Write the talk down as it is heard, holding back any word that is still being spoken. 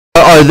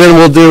or then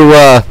we'll do,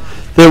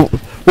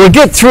 we'll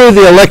get through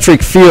the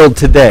electric field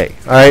today,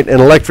 all right,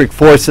 and electric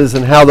forces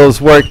and how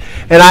those work.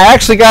 And I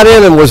actually got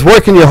in and was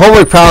working your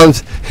homework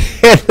problems,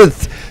 and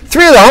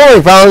 3 of the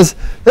homework problems,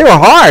 they were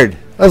hard.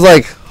 I was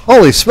like,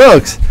 holy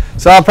smokes.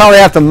 So I'll probably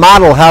have to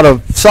model how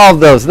to solve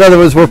those. In other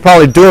words, we'll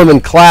probably do them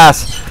in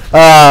class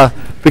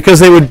because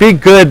they would be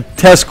good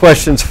test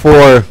questions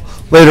for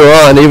later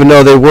on, even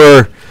though they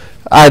were,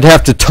 I'd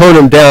have to tone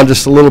them down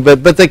just a little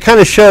bit. But they kind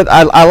of showed,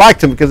 I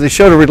liked them because they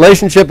showed a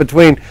relationship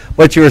between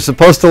what you were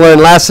supposed to learn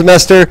last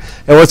semester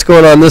and what's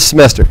going on this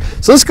semester.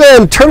 So let's go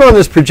ahead and turn on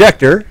this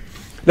projector.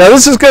 Now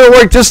this is going to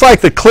work just like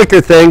the clicker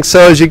thing.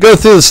 So as you go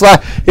through the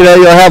slide, you know,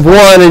 you'll have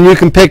one and you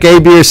can pick A,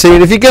 B, or C.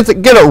 And if you get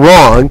it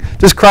wrong,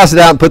 just cross it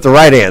out and put the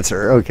right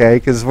answer, okay?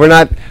 Because we're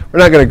not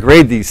going to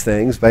grade these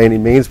things by any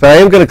means. But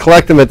I am going to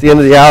collect them at the end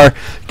of the hour,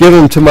 give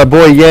them to my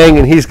boy Yang,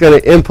 and he's going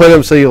to input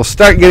them so you'll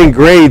start getting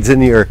grades in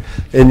your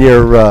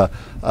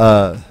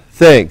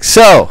thing.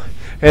 So,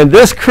 and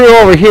this crew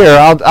over here,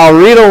 I'll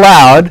read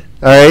aloud,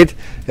 all right?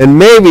 And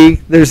maybe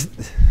there's...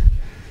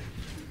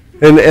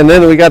 And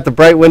then we got the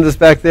bright windows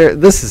back there.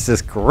 This is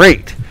just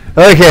great.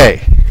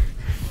 Okay.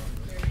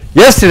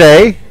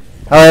 Yesterday,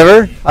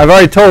 however, I've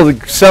already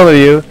told some of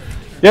you,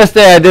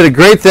 yesterday I did a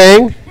great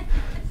thing.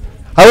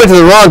 I went to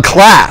the wrong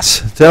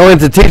class. So I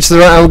went to teach the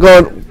wrong, I'm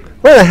going,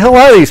 where the hell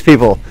are these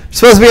people? There's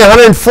supposed to be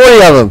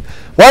 140 of them.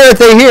 Why aren't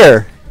they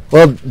here?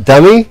 Well,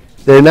 dummy,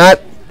 they're not,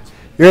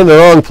 you're in the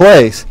wrong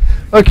place.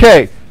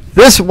 Okay,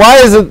 why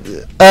isn't,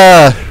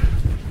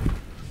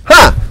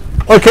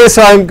 okay,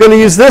 so I'm going to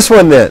use this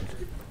one then.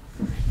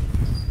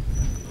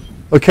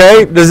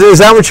 Okay, is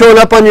that what's showing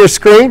up on your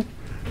screen?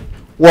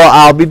 Well,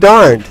 I'll be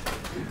darned.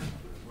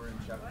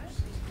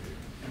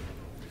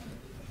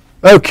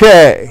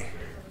 Okay,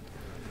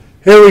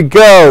 here we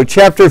go.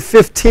 Chapter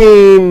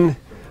 15,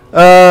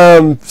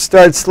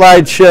 start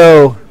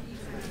slideshow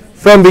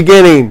from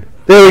beginning.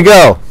 There we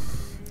go.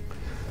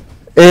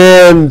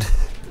 And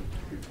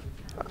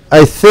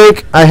I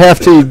think I have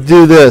to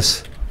do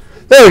this.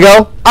 There we go.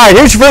 All right,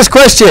 here's your first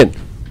question.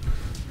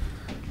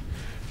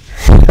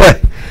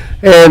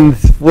 And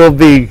we'll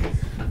be,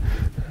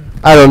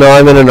 I don't know,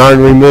 I'm in an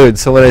ornery mood.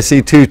 So when I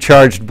see 2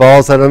 charged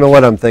balls, I don't know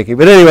what I'm thinking.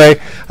 But anyway,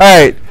 all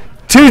right,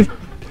 2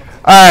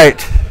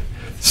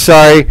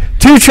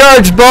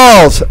 charged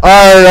balls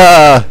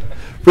are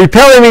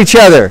repelling each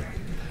other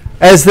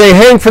as they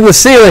hang from the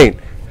ceiling.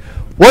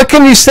 What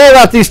can you say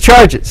about these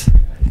charges?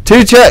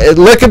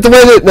 Look at the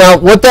way that, now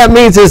what that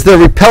means is they're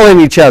repelling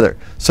each other.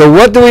 So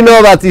what do we know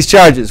about these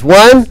charges?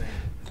 One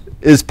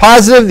is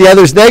positive, the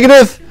other is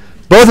negative.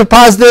 Both are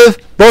positive,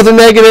 both are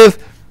negative,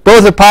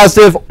 both are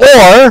positive,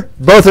 or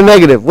both are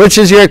negative. Which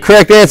is your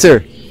correct answer?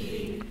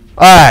 D.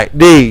 All right,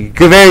 D.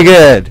 Good, very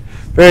good.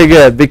 Very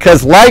good.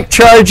 Because like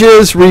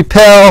charges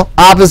repel,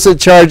 opposite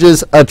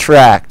charges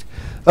attract.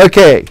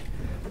 Okay.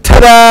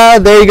 Ta-da!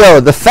 There you go.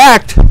 The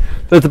fact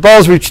that the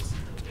balls reach,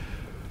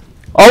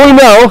 all we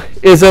know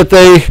is that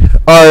they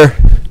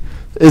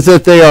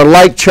are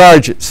like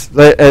charges.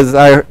 As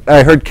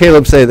I heard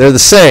Caleb say, they're the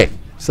same.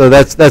 So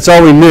that's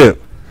all we knew.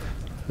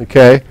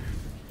 Okay.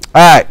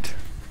 All right.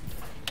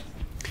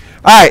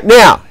 All right,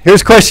 now,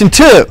 here's question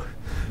 2.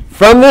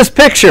 From this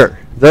picture,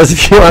 those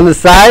of you on the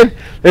side,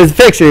 there's a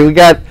picture. We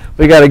got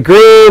a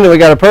green and we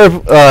got a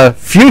purple,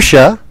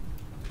 fuchsia,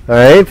 all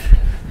right,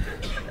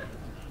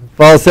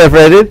 ball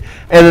separated,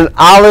 and an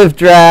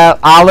olive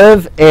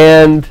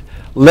and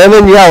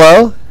lemon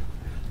yellow.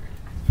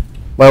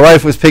 My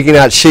wife was picking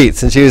out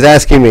sheets, and she was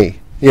asking me,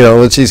 you know,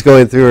 when she's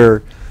going through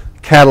her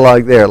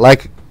catalog there,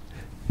 like,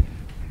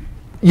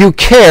 you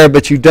care,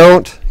 but you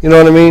don't, you know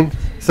what I mean?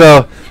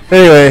 So,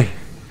 anyway,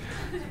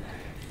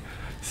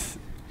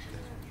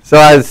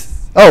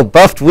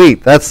 buffed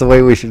wheat, that's the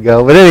way we should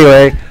go. But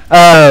anyway,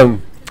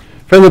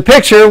 from the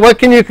picture, what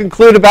can you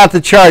conclude about the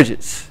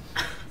charges?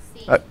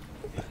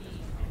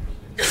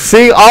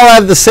 C, all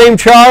have the same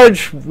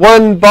charge.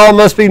 One ball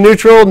must be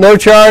neutral, no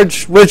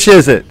charge. Which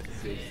is it?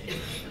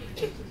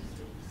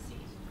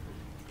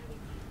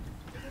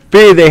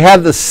 B, they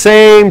have the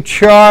same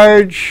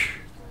charge.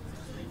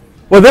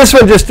 Well, this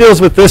one just deals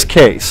with this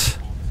case.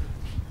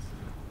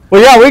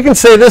 Well, yeah, we can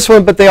say this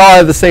one, but they all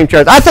have the same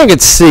charge. I think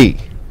it's C.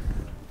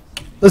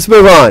 Let's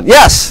move on.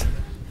 Yes?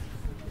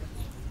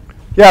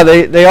 Yeah,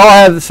 they all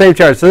have the same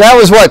charge. So that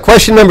was what?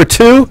 Question number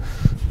 2? All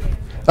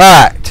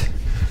right.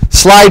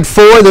 Slide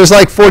 4. There's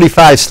like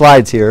 45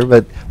 slides here,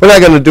 but we're not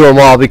going to do them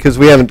all because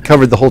we haven't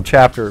covered the whole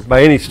chapter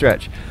by any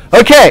stretch.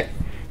 Okay,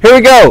 here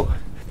we go.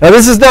 Now,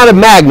 this is not a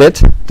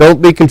magnet.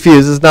 Don't be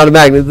confused. This is not a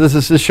magnet. This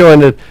is just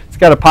showing that it's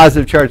got a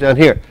positive charge down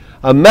here.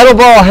 A metal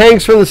ball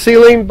hangs from the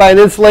ceiling by an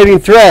insulating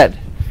thread.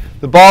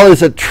 The ball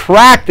is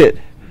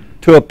attracted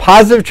to a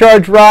positive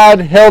charge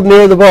rod held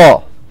near the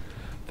ball.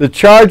 The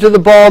charge of the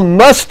ball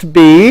must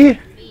be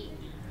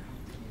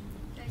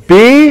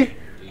B.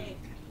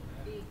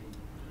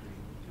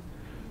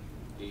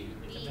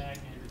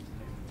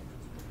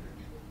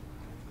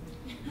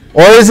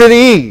 Or is it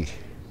E?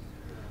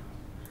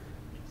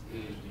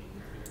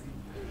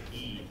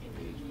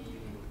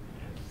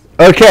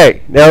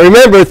 Okay, now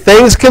remember,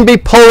 things can be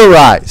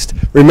polarized.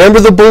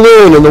 Remember the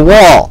balloon and the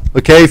wall.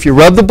 Okay, if you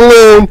rub the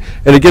balloon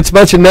and it gets a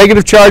bunch of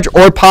negative charge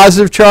or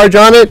positive charge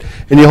on it,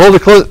 and you hold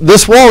it close,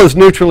 this wall is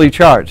neutrally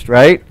charged,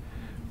 right?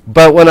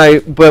 But when I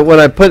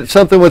put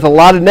something with a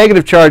lot of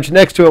negative charge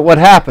next to it, what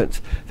happens?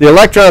 The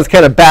electrons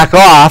kind of back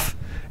off,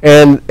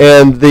 and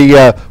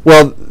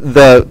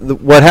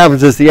what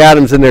happens is the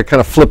atoms in there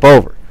kind of flip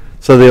over.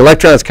 So the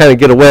electrons kind of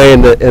get away,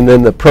 and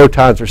then the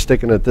protons are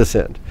sticking at this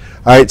end.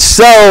 All right,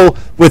 so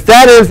with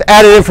that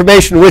added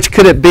information, which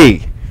could it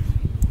be?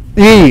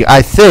 E,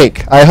 I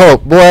think, I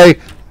hope. Boy,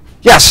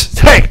 yes,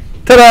 hey,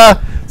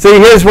 ta-da! See,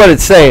 here's what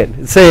it's saying.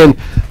 It's saying,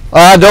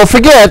 don't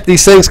forget,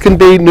 these things can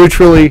be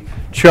neutrally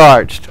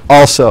charged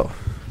also.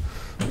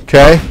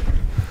 Okay?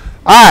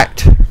 All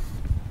right.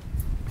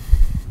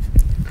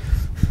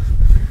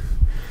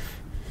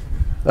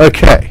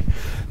 Okay.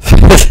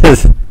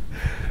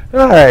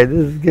 All right,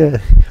 this is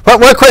good.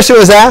 What question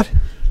was that?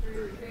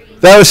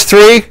 That was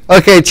 3?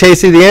 Okay,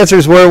 Chasey, the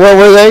answers were, what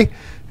were they?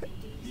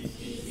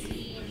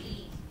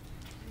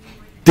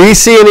 D,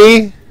 C, and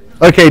E?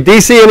 Okay,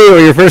 D, C, and E were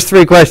your first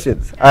 3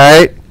 questions. All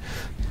right?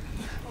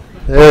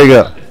 There we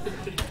go.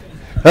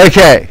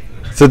 Okay,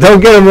 so don't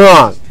get them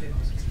wrong.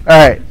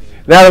 All right,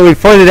 now that we've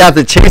pointed out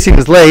that Chasey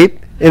was late,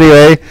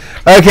 anyway.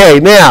 Okay,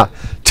 now,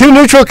 2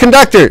 neutral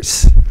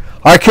conductors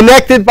are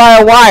connected by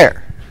a wire.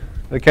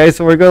 Okay,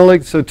 so we're going to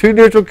look, so 2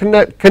 neutral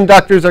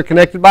conductors are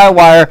connected by a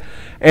wire,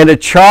 and a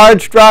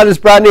charged rod is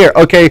brought near.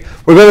 Okay,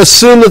 we're going to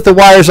assume that the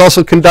wire is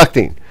also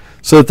conducting,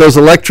 so that those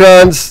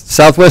electrons,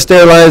 Southwest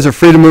Airlines, are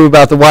free to move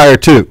about the wire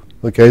too.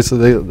 Okay, so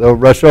they'll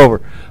rush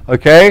over.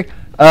 Okay,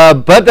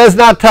 but does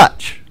not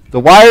touch. The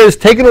wire is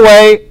taken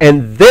away,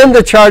 and then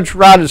the charged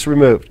rod is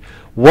removed.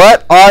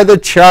 What are the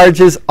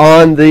charges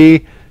on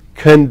the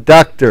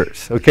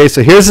conductors? Okay,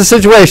 so here's the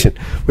situation.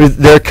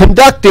 They're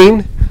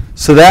conducting.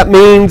 So that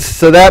means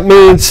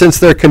since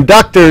they're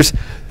conductors,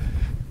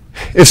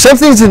 if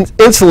something's an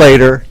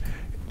insulator,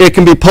 it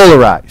can be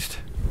polarized.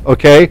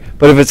 Okay?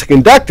 But if it's a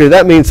conductor,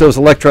 that means those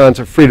electrons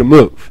are free to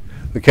move.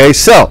 Okay?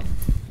 So,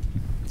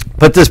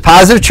 put this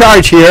positive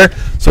charge here.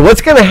 So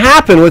what's going to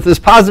happen with this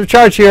positive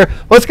charge here?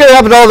 What's going to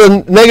happen to all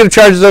the negative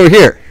charges over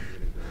here?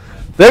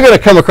 They're going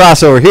to come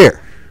across over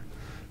here.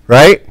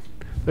 Right?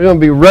 They're going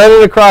to be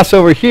running across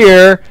over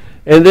here.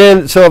 And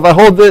then, so if I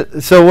hold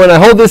this, so when I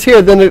hold this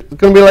here, then it's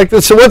going to be like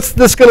this. So what's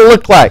this going to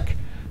look like?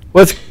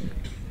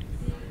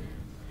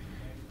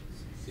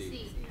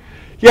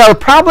 Yeah, it'll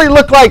probably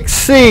look like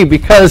C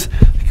because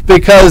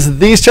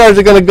these charges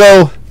are going to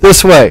go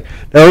this way.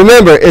 Now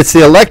remember, it's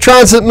the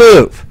electrons that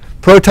move.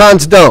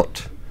 Protons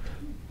don't.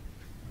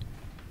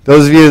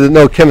 Those of you that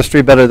know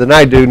chemistry better than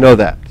I do know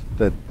that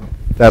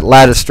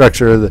lattice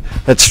structure,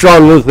 that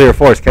strong nuclear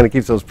force kind of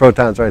keeps those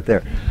protons right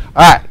there.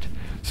 All right.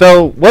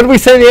 So what did we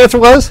say the answer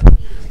was?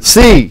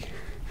 C.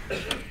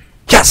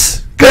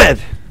 Yes.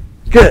 Good.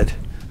 Good.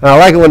 And I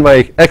like it when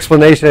my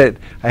explanation,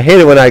 I hate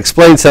it when I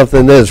explain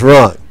something that is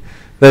wrong.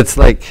 That's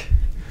like,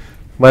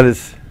 might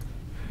as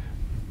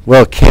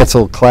well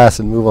cancel class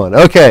and move on.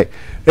 Okay.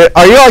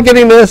 Are you all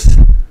getting this?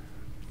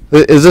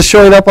 Is this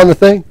showing up on the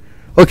thing?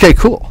 Okay,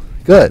 cool.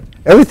 Good.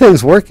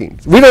 Everything's working.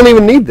 We don't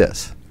even need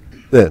this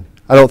then.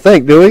 I don't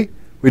think, do we?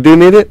 We do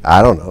need it?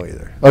 I don't know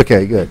either.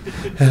 Okay, good.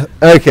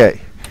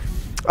 Okay.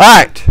 All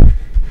right.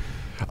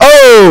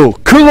 Oh,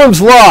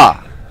 Coulomb's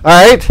law.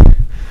 All right.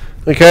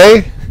 Okay.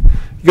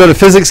 You go to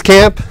physics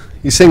camp,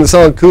 you sing the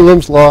song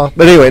Coulomb's law.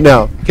 But anyway,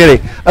 no,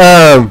 kidding.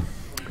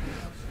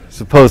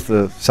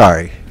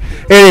 Sorry.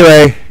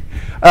 Anyway,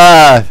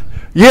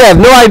 you have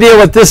no idea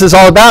what this is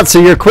all about, so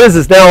your quiz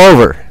is now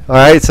over. All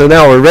right. So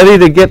now we're ready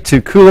to get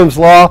to Coulomb's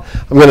law.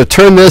 I'm going to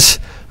turn this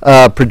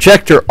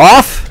projector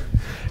off,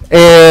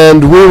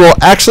 and we will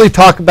actually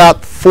talk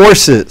about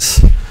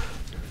forces.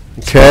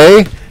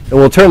 Okay. And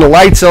we'll turn the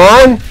lights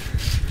on.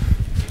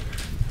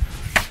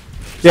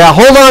 Yeah,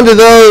 hold on to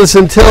those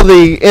until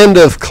the end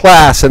of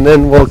class, and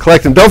then we'll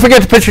collect them. Don't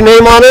forget to put your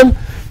name on them.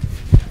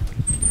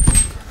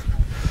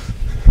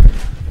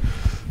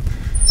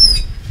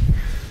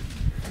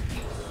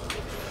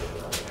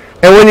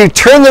 And when you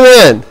turn them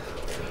in,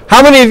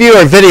 how many of you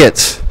are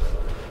vidiots?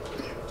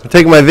 I'm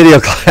taking my video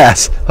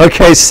class.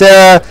 Okay,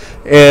 Sarah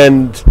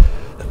and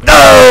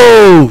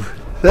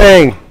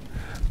thing.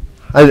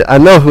 I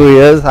know who he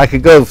is. I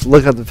could go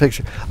look up the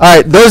picture. All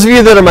right, those of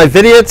you that are my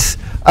vidiots,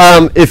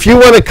 if you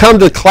want to come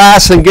to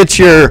class and get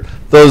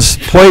those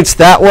points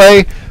that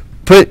way,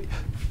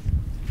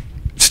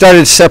 start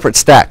a separate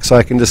stack so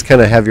I can just kind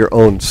of have your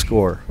own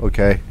score,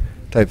 okay,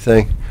 type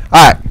thing.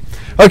 All right.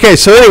 Okay,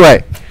 so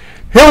anyway,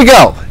 here we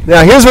go.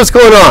 Now here's what's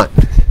going on.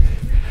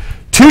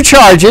 2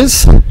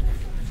 charges. Here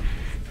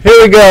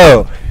we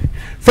go.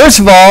 First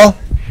of all,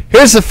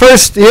 here's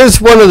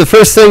one of the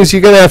first things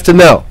you're going to have to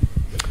know.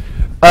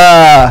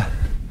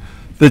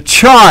 The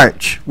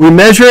charge, we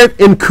measure it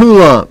in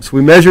coulombs.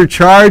 We measure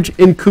charge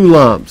in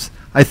coulombs.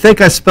 I think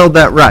I spelled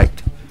that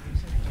right.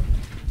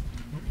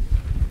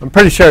 I'm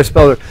pretty sure I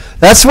spelled it.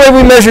 That's the way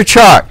we measure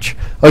charge.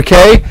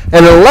 Okay?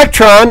 And an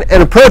electron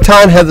and a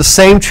proton have the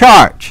same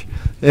charge.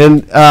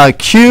 And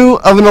Q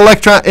of an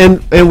electron,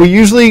 and we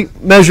usually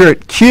measure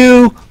it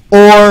Q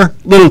or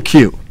little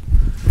q.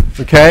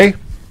 Okay?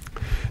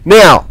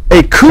 Now,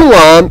 a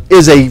Coulomb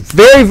is a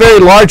very, very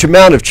large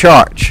amount of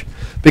charge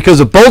because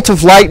a bolt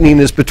of lightning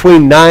is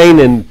between 9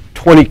 and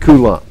 20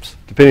 coulombs,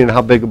 depending on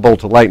how big a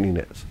bolt of lightning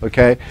is.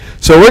 Okay?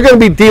 So we're going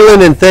to be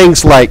dealing in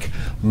things like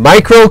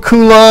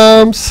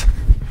microcoulombs.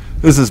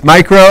 This is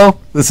micro.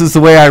 This is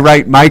the way I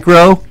write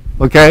micro.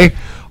 Okay?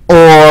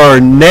 Or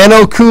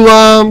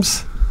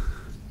nanocoulombs.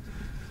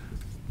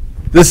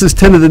 This is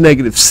 10 to the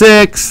negative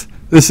 6.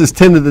 This is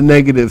 10 to the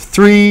negative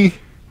 3.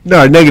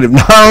 No, negative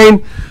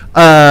 9.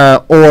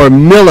 Or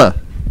milli.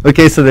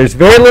 Okay, so there's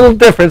very little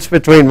difference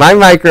between my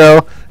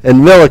micro and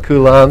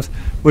millicoulombs,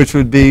 which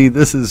would be,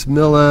 this is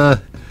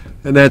milli,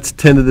 and that's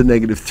 10 to the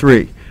negative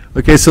 3.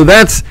 Okay, so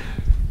that's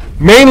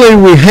mainly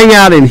we hang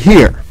out in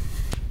here.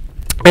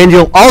 And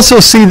you'll also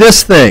see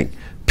this thing,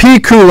 p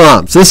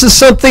coulombs. This is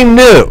something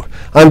new.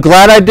 I'm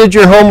glad I did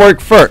your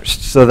homework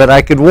first so that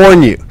I could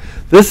warn you.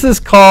 This is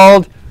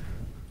called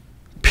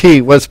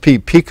P. What's P?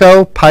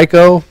 Pico?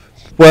 Pico?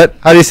 What?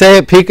 How do you say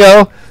it?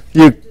 Pico?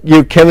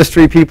 You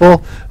chemistry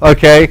people?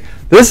 Okay.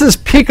 This is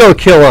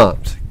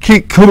picocoulombs.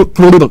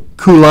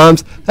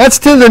 Coulombs. That's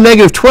 10 to the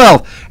negative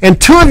 12. And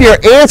 2 of your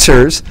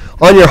answers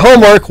on your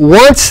homework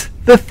wants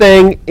the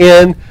thing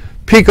in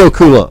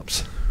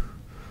picocoulombs.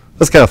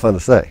 That's kind of fun to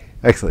say,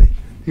 actually.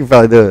 You can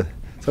probably do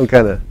some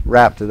kind of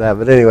rap to that.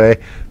 But anyway.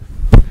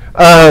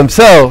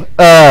 So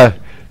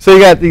you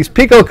got these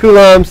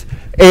picocoulombs,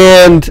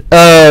 and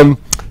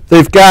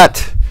they've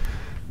got,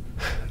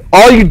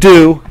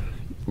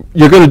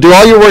 you're going to do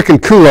all your work in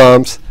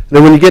coulombs, and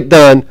then when you get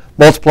done,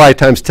 multiply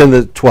times 10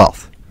 to the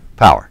 12th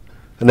power.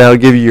 And that'll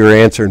give you your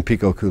answer in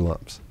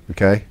picocoulombs.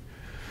 Okay?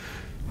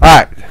 All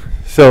right.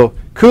 So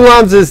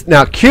coulombs is,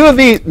 now Q of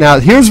E, now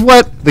here's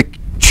what the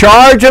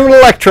charge of an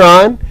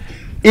electron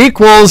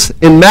equals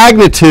in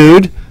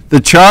magnitude the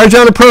charge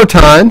on a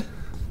proton,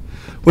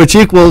 which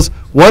equals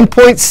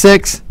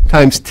 1.6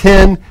 times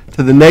 10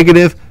 to the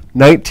negative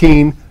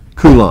 19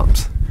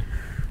 coulombs.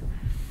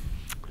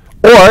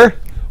 Or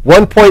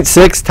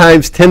 1.6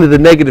 times 10 to the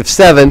negative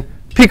 7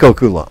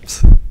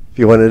 picocoulombs, if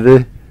you wanted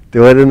to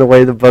do it in the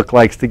way the book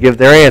likes to give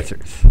their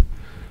answers.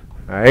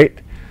 All right?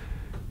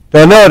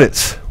 Now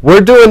notice,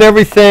 we're doing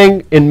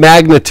everything in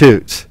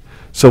magnitudes.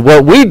 So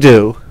what we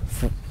do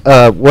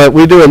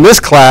in this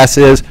class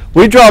is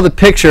we draw the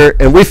picture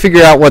and we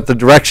figure out what the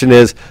direction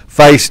is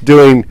vice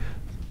doing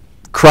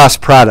cross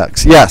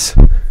products. Yes?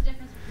 What's the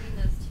difference between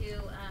those two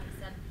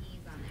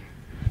sub-E's on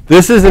there?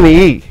 This is an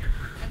E.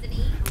 That's an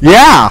E?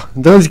 Yeah.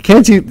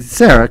 Can't you,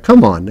 Sarah,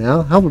 come on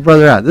now. Help a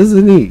brother out. This is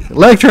an E.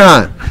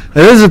 Electron. And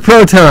this is a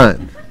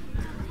proton.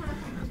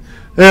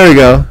 There we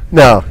go.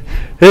 No.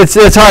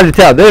 It's hard to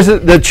tell. There's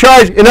the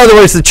charge. In other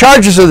words, the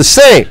charges are the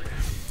same.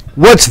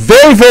 What's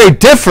very, very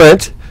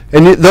different,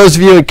 and those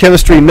of you in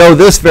chemistry know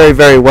this very,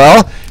 very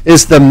well,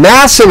 is the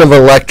mass of an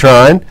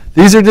electron.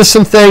 These are just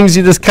some things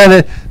you just kind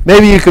of,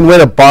 maybe you can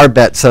win a bar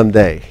bet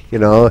someday. You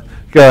know,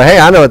 go, hey,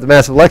 I know what the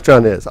mass of an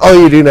electron is. Oh,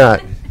 you do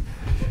not.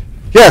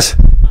 Yes?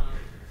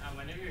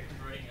 Whenever you're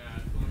converting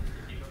coulombs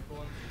to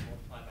picocoulombs, you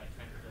multiply by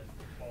 10 to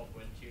the 12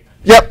 with 2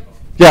 Yep.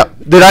 Yep.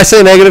 Did I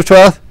say negative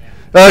 12?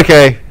 Yeah.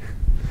 Okay.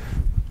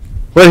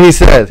 What he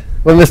said,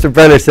 what Mr.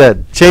 Brenner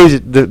said, change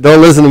it,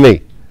 don't listen to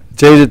me.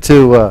 Change it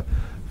to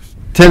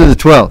 10 to the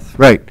 12th,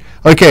 right.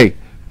 Okay,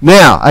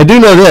 now, I do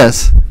know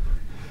this,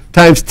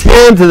 times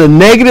 10 to the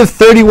negative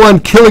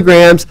 31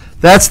 kilograms,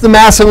 that's the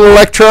mass of an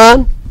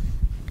electron,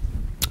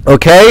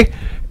 okay?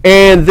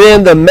 And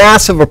then the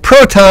mass of a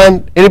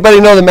proton, anybody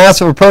know the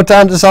mass of a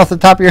proton just off the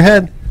top of your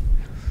head?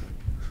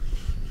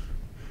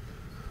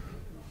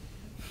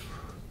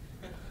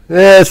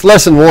 It's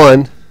less than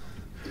 1,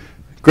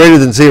 greater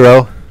than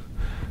 0.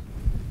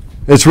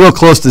 It's real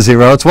close to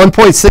 0. It's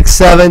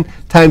 1.67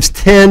 times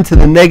 10 to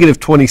the negative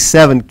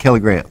 27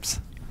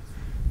 kilograms.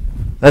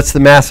 That's the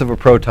mass of a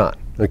proton.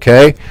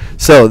 Okay?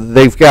 So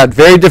they've got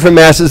very different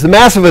masses. The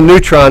mass of a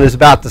neutron is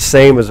about the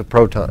same as a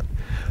proton.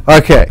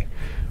 Okay.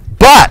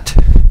 But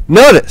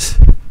notice,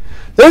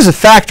 there's a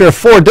factor of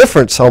 4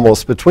 difference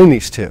almost between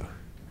these two.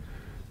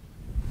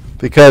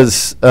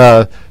 Because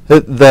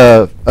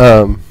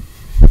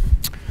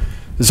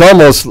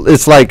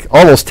it's like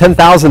almost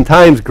 10,000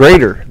 times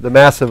greater the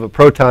mass of a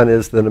proton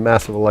is than the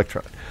mass of an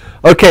electron.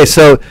 Okay,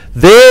 so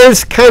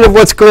there's kind of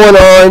what's going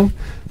on.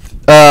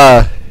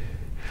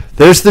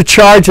 There's the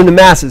charge and the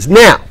masses.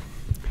 Now,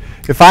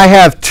 if I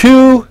have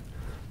 2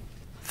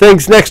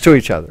 things next to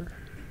each other,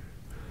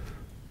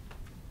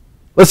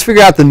 let's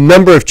figure out the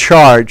number of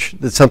charge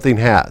that something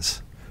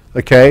has.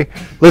 Okay,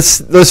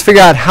 let's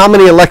figure out how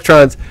many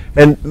electrons,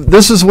 and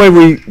this is the way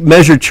we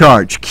measure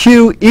charge.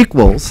 Q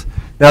equals.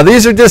 Now,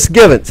 these are just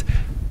givens.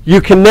 You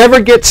can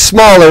never get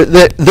smaller.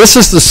 This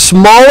is the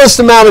smallest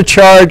amount of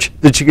charge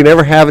that you can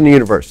ever have in the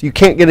universe. You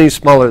can't get any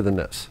smaller than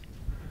this.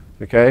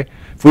 Okay?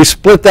 If we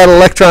split that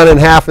electron in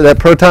half or that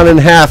proton in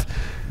half,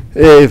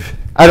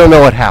 I don't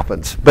know what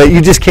happens. But you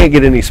just can't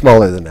get any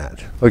smaller than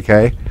that.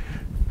 Okay?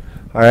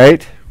 All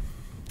right?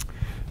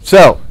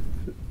 So,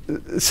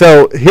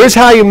 so here's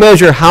how you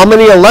measure how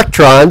many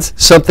electrons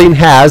something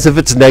has if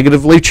it's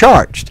negatively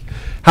charged.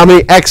 How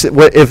many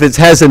if it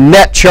has a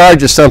net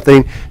charge of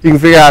something, you can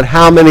figure out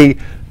how many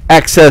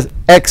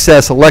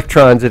excess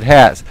electrons it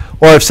has.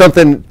 Or if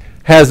something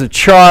has a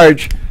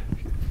charge,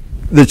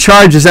 the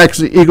charge is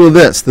actually equal to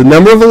this: the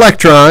number of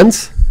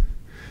electrons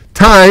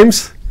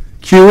times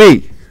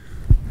QE.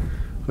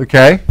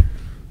 Okay?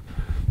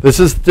 This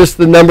is just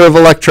the number of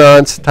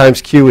electrons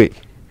times QE.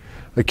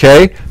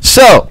 Okay?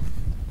 So,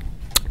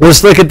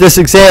 let's look at this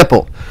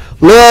example.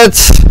 In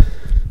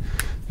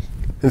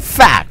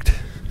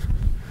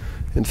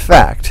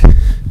fact,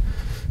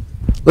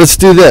 let's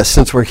do this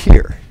since we're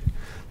here.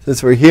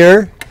 Since we're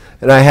here,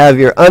 and I have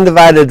your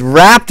undivided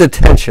rapt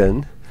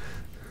attention.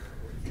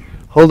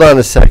 Hold on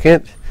a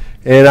second,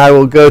 and I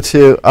will go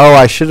to, oh,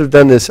 I should have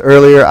done this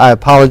earlier. I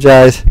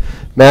apologize.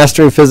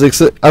 Mastering physics.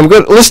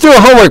 Let's do a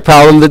homework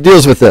problem that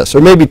deals with this, or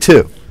maybe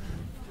two.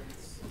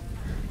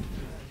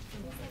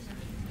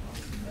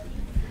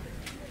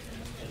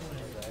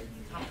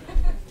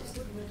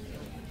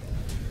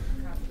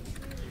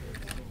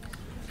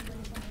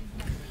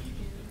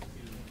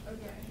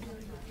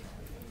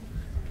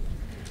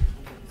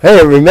 Hey,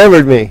 it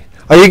remembered me.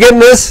 Are you getting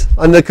this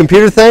on the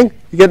computer thing?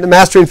 You getting the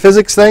mastering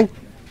physics thing?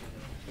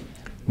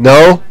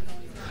 No?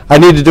 I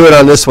need to do it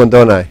on this one,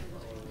 don't I?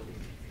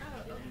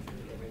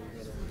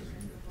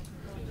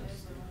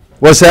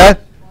 What's that?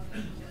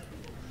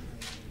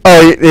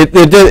 Oh,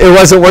 it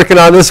wasn't working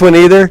on this one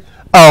either?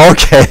 Oh,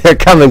 okay. They're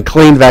coming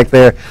clean back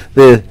there.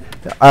 All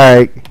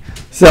right.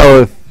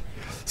 So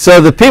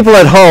the people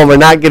at home are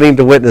not getting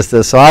to witness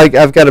this, so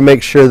I've got to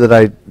make sure that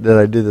I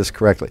do this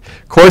correctly.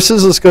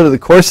 Courses, let's go to the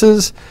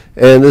courses,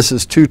 and this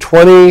is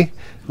 220.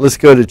 Let's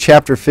go to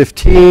chapter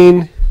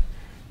 15.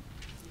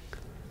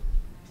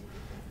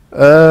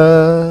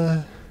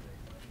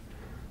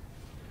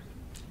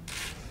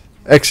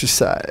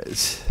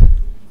 Exercise.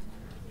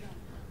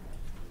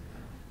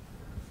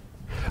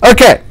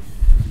 Okay.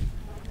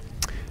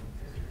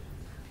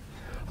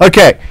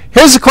 Okay,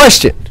 here's the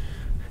question.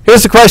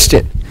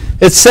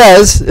 It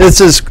says, this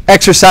is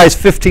exercise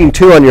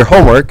 15.2 on your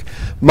homework.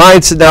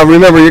 Mine said, now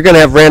remember, you're going to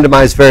have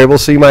randomized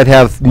variables, so you might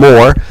have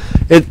more.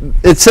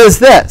 It says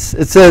this.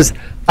 It says,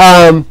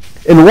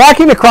 in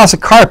walking across a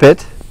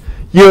carpet,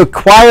 you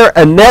acquire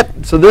a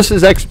net, so this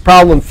is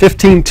problem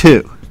 15.2.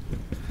 It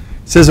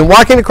says, in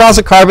walking across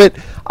a carpet,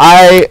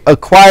 I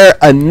acquire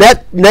a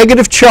net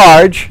negative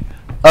charge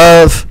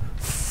of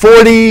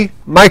 40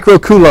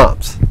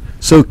 microcoulombs.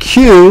 So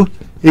Q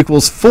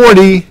equals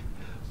 40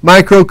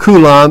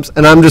 microcoulombs,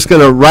 and I'm just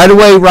going to right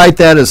away write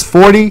that as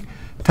 40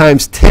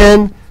 times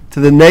 10 to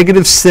the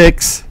negative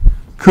 6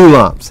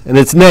 coulombs, and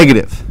it's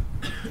negative.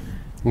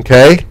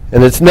 Okay?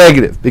 And it's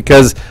negative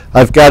because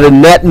I've got a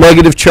net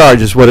negative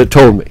charge is what it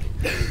told me.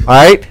 All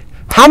right?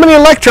 How many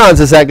electrons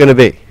is that going to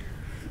be?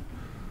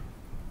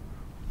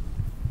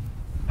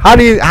 How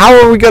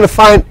are we going to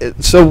find,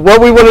 so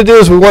what we want to do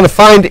is we want to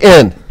find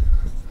N.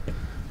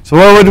 So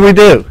what would we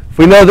do? If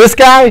we know this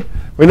guy,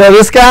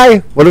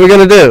 what are we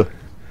going to do?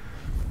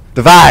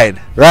 Divide,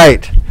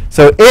 right.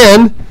 So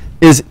N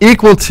is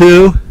equal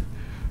to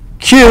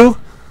Q,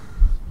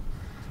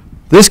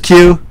 this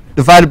Q,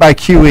 divided by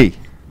QE.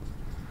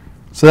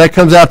 So that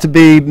comes out to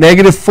be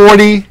negative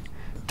 40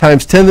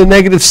 times 10 to the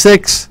negative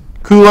 6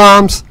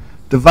 coulombs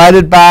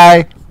divided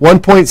by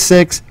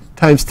 1.6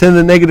 times 10 to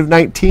the negative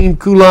 19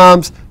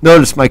 coulombs.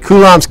 Notice my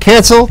coulombs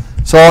cancel,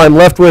 so all I'm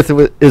left with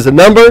is a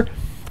number.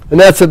 And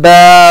that's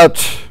about,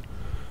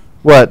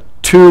 what,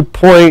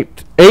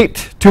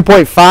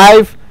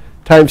 2.5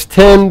 times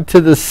 10 to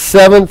the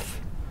 7th,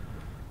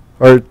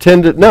 or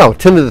 10 to the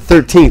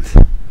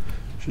 13th.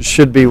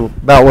 Should be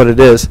about what it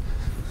is.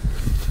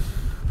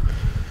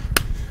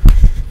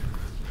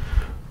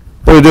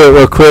 Let me do it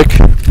real quick.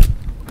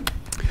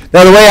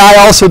 Now, the way I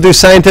also do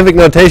scientific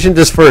notation,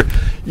 just for,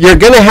 you're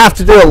going to have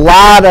to do a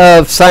lot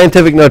of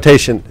scientific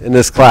notation in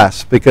this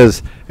class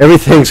because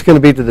everything's going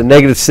to be to the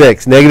negative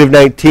 6, negative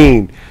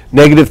 19,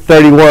 negative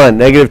 31,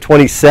 negative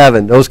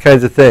 27, those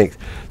kinds of things.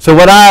 So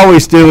what I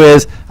always do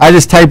is I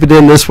just type it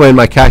in this way in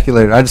my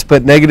calculator. I just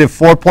put negative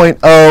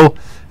 4.0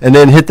 and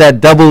then hit that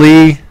double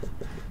E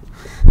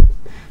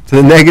to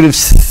the negative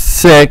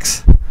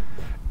 6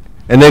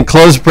 and then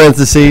close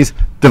parentheses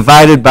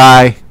divided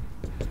by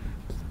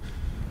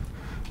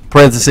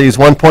parentheses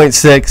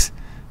 1.6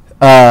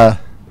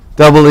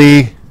 double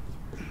E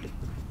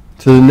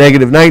to the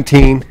negative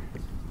 19.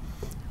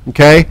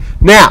 Okay?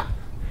 Now,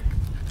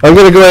 I'm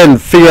going to go ahead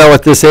and figure out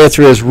what this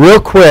answer is real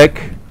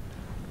quick.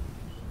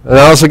 And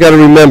I also got to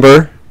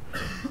remember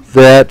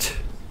that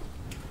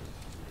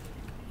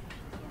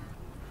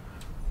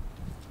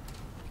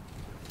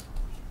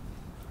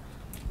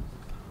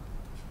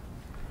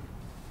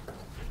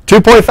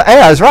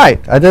yeah, I was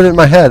right. I did it in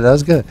my head. That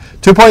was good.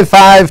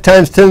 2.5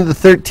 times 10 to the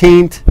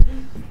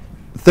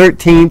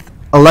 13th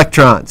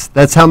electrons.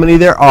 That's how many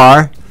there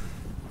are.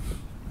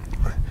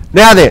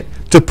 Now then,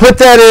 to put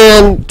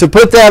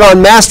that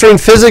on mastering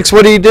physics,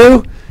 what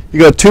do? You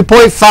go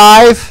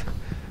 2.5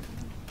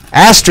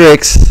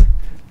 asterisk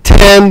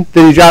 10,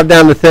 then you drop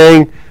down the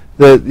thing,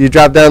 You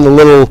drop down the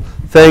little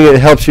thing, it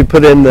helps you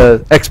put in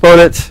the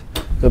exponents.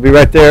 It'll be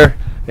right there,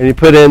 and you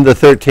put in the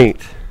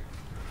 13th.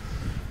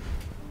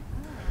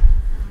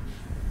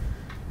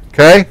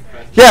 Okay?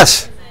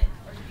 Yes?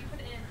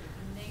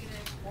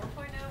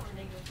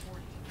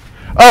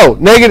 Oh,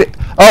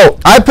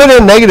 I put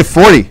in negative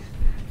 40.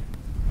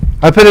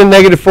 I put in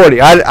negative 40.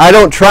 I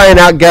don't try and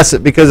outguess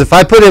it, because if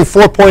I put in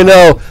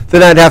 4.0,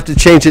 then I'd have to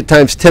change it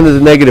times 10 to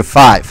the negative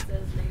 5.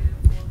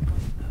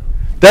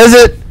 Does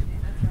it?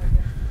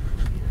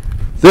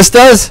 This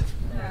does?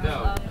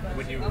 No,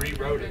 when you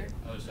rewrote it.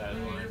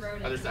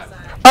 Other side.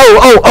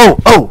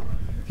 Oh.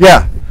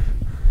 Yeah.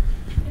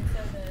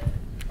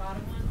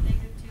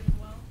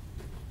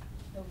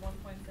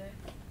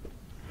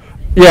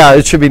 Yeah,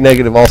 it should be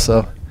negative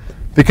also,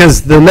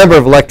 because the number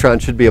of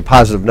electrons should be a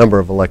positive number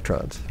of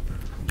electrons.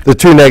 The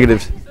two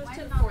negatives.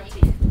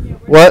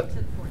 What?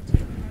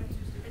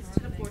 It's to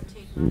the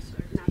 14th.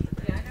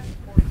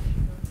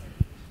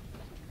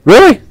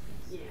 Really?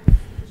 Yeah.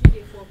 You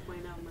get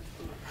 4.0 must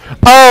be.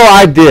 Oh,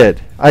 I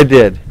did.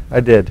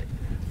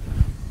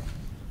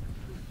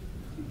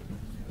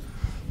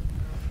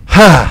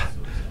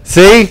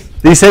 See?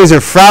 These things are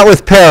fraught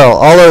with peril.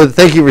 Although,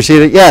 thank you,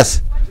 Rashida.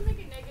 Yes? Why'd you make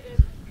it negative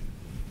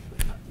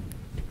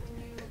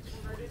when you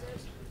converted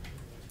it?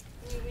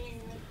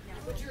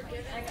 What you were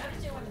given? I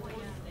understand what the point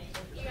is.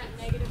 You got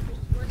negative.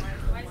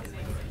 Why is it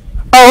negative?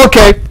 Oh,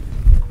 okay.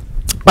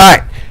 All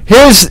right.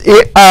 Here's,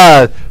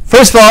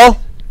 first of all,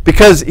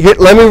 because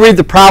let me read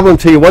the problem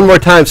to you one more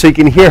time so you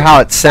can hear how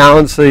it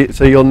sounds, so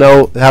you'll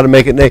know how to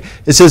make it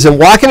negative. It says, in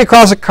walking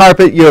across a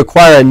carpet, you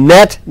acquire a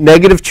net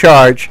negative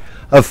charge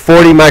of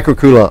 40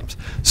 microcoulombs.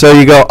 So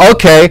you go,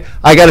 okay,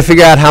 I got to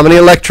figure out how many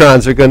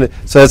electrons are going to,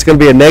 so it's going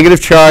to be a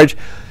negative charge.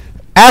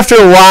 After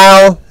a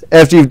while,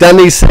 after you've done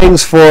these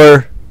things for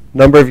a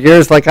number of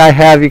years like I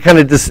have, you kind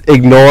of just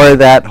ignore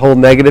that whole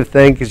negative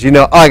thing, because you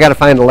know, oh, I got to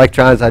find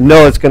electrons. I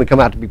know it's going to come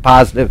out to be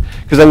positive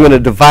because I'm going to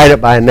divide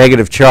it by a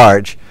negative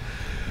charge.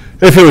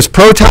 If it was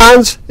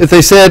protons, if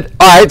they said,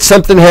 all right,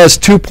 something has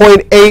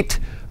 2.8,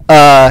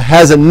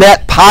 has a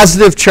net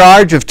positive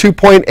charge of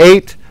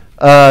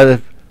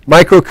 2.8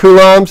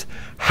 microcoulombs,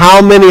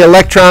 how many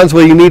electrons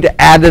will you need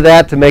to add to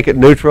that to make it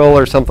neutral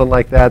or something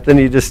like that? Then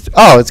you just,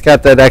 oh, it's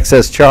got that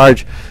excess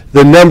charge.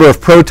 The number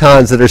of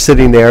protons that are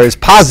sitting there is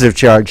positive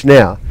charge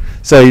now.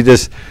 So you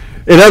just,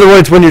 in other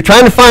words, when you're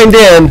trying to find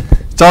n,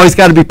 it's always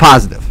got to be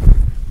positive.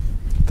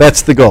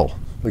 That's the goal,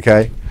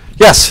 okay?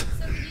 Yes? So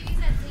could you use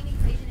that same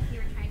equation if you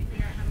were trying to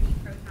figure out how many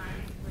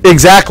protons?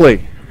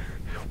 Exactly.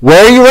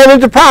 Where you run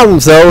into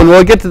problems, though, and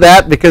we'll get to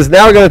that, because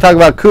now we're going to talk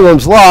about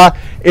Coulomb's law,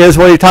 is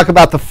when you talk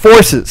about the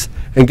forces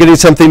and getting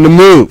something to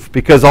move,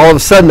 because all of a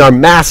sudden our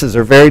masses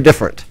are very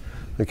different,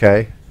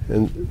 okay,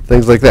 and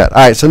things like that. All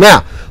right, so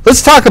now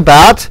let's talk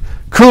about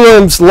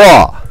Coulomb's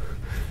law.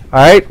 All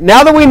right,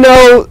 now that we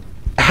know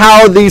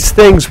how these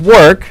things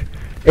work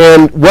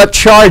and what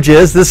charge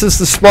is, this is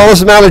the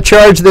smallest amount of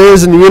charge there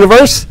is in the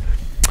universe,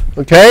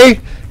 okay,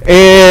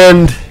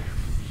 and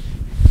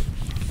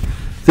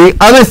the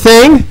other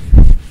thing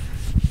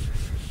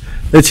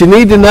that you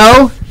need to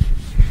know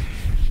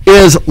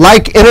is,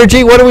 like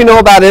energy, what do we know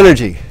about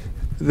energy?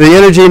 The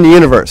energy in the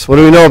universe, what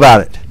do we know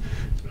about it?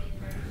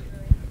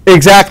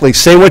 Exactly,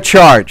 same with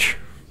charge.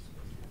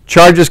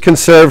 Charge is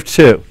conserved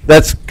too.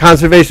 That's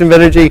conservation of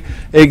energy,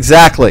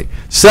 exactly.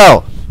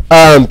 So,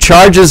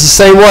 charge is the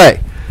same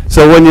way.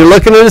 So when you're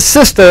looking at a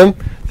system,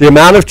 the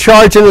amount of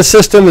charge in the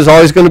system is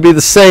always going to be the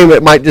same.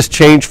 It might just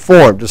change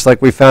form, just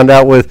like we found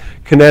out with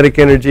kinetic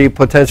energy,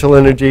 potential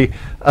energy.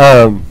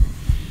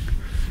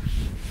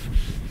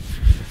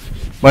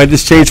 Might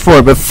just change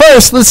form. But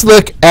first, let's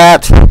look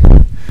at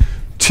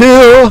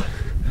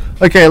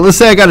okay, let's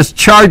say I got a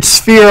charged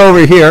sphere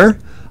over here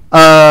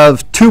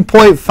of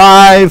 2.5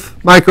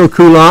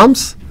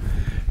 microcoulombs,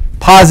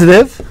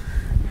 positive.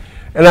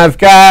 And I've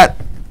got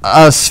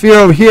a sphere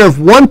over here of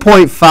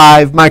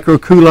 1.5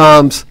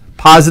 microcoulombs,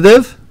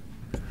 positive.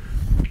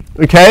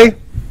 Okay?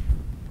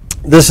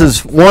 This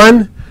is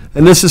 1,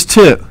 and this is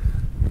 2.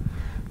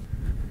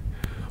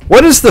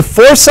 What is the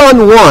force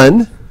on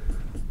 1?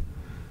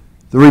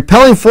 The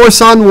repelling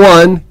force on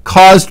 1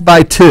 caused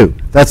by 2.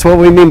 That's what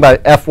we mean by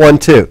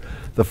F12.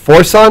 The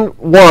force on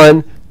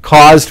 1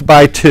 caused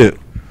by 2.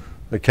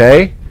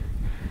 Okay?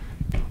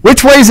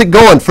 Which way is it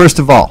going, first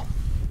of all?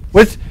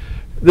 This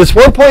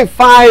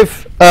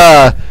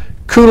 1.5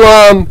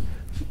 Coulomb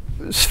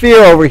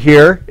sphere over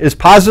here is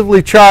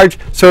positively charged.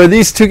 So are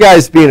these two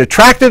guys being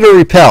attracted or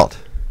repelled?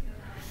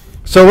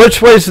 So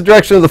which way is the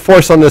direction of the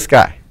force on this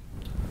guy?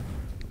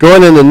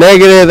 Going in the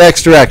negative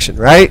x direction,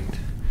 right?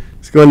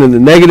 It's going in the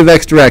negative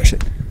x direction.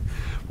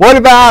 What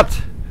about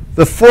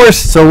the force?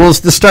 So we'll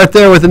just start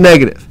there with a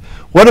negative.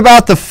 What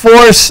about the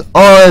force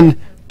on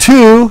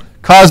 2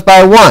 caused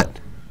by 1?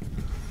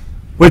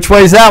 Which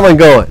way is that one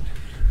going?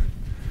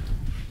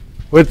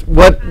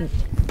 What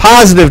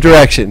positive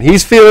direction?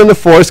 He's feeling the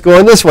force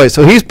going this way,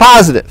 so he's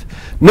positive.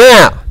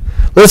 Now,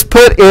 let's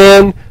put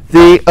in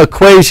the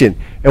equation.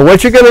 And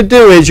what you're going to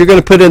do is you're going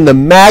to put in the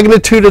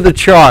magnitude of the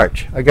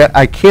charge.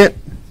 I can't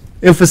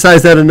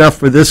emphasize that enough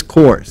for this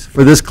course,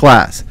 for this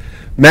class.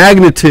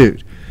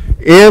 Magnitude.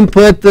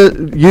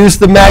 Use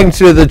the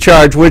magnitude of the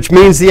charge, which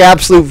means the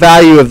absolute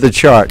value of the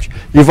charge.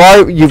 You've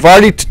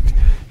already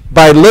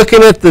by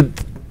looking at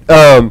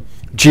the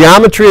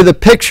geometry of the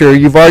picture,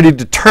 you've already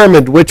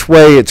determined which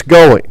way it's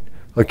going.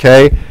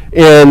 Okay?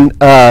 In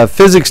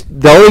physics,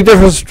 the only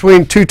difference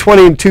between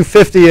 220 and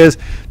 250 is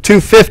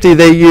 250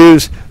 they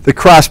use the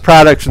cross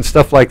products and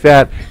stuff like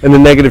that, and the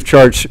negative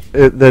charge,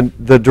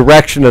 the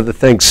direction of the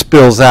thing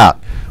spills out.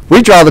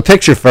 We draw the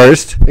picture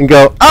first and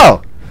go,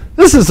 oh,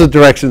 this is the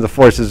direction the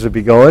forces would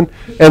be going,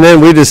 and then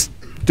we just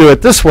do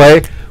it this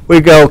way.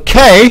 We go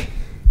K,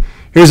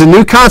 here's a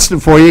new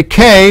constant for you,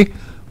 K,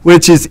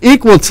 which is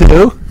equal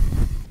to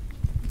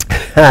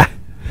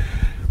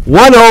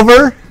 1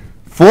 over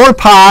 4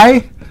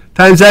 pi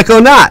times echo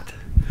naught,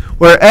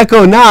 where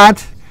echo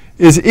naught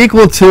is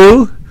equal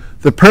to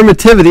the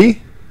permittivity,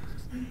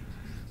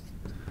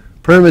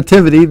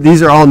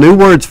 these are all new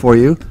words for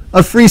you,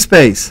 of free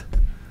space.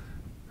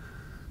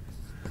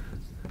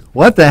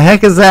 What the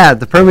heck is that?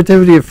 The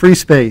permittivity of free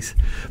space.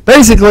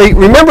 Basically,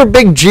 remember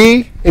big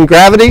G in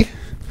gravity?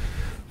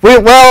 We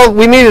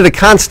needed a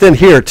constant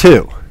here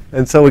too.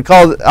 And so we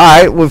called it,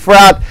 all right,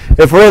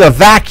 if we're in a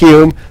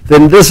vacuum,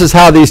 then this is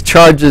how these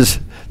charges,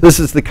 this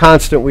is the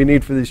constant we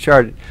need for these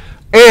charges.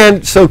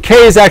 And so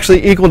K is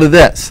actually equal to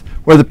this,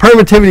 where the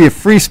permittivity of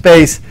free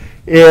space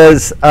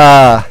is,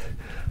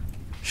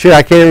 shit,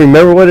 I can't even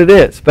remember what it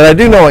is, but I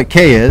do know what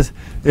K is.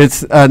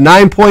 It's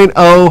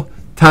 9.0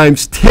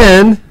 times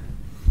 10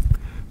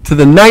 to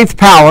the 9th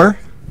power,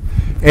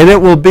 and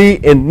it will be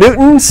in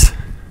newtons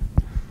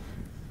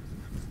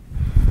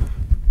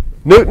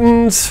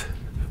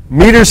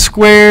meters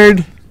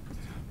squared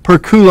per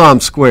Coulomb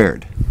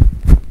squared.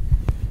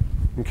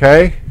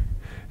 Okay?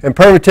 And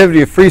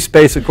permittivity of free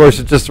space, of course,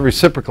 is just a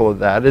reciprocal of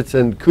that. It's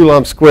in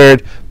Coulomb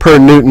squared per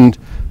Newton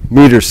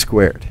meters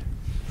squared.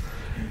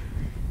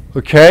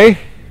 Okay?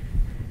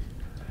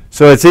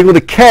 So it's equal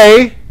to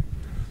K.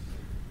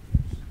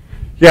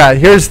 Yeah,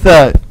 here's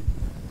the,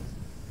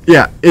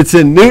 it's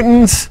in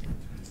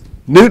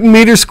Newton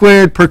meter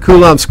squared per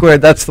Coulomb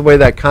squared. That's the way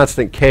that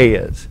constant K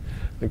is.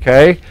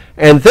 Okay?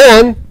 And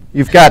then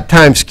you've got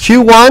times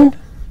Q1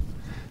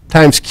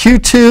 times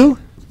Q2.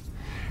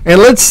 And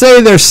let's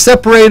say they're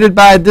separated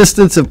by a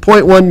distance of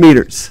 0.1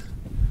 meters.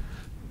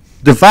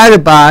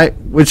 Divided by,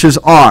 which is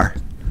R.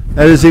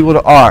 That is equal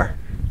to R.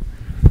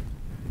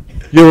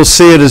 You will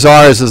see it as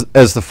R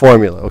as the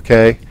formula,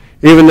 okay?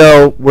 Even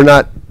though we're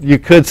not, you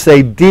could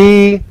say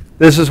D.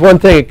 This is one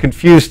thing that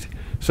confused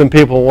some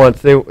people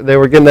once. They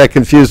were getting that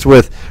confused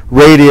with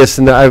radius,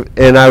 and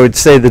I would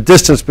say the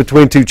distance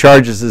between two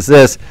charges is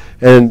this,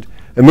 and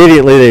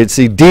immediately they'd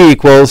see D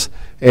equals,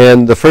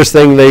 and the first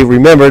thing they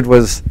remembered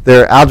was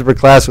their algebra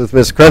class with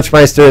Ms.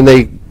 Crunchmeister, and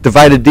they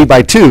divided D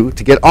by 2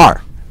 to get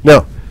R.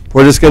 No,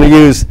 we're just going to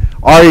use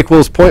R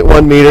equals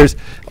 0.1 meters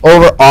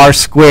over R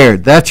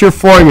squared. That's your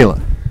formula.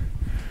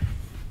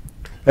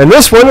 And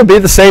this one would be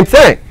the same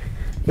thing.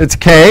 It's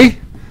K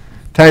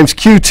times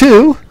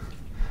Q2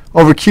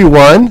 over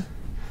Q1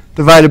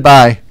 divided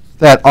by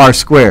that R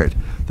squared.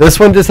 This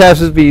one just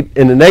happens to be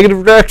in the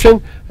negative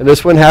direction, and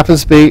this one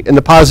happens to be in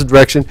the positive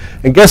direction.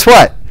 And guess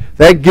what?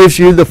 That gives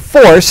you the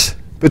force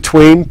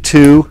between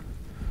two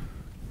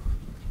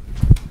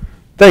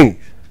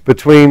things,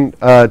 between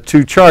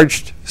two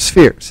charged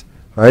spheres.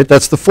 All right?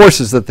 That's the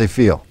forces that they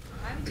feel.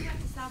 Why would you have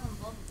to solve them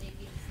both if they'd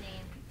be the same?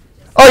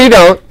 Oh, you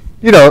don't.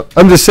 You don't.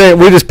 I'm just saying,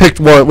 we just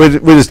picked one. We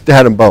just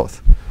had them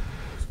both.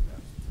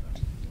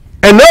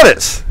 And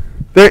notice,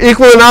 they're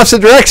equal in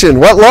opposite direction.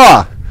 What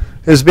law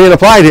is being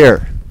applied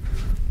here?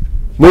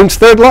 Newton's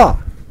third law.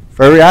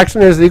 For a reaction,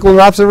 there's equal and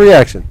opposite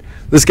reaction.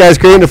 This guy's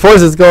creating a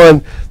force that's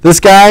going this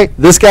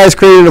guy's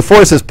creating a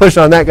force that's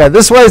pushing on that guy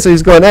this way, so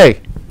he's going,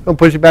 hey, don't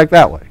push it back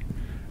that way.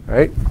 All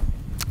right?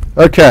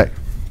 Okay.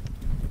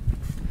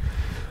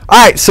 All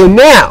right, so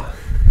now,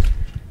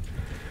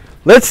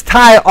 let's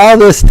tie all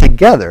this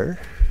together.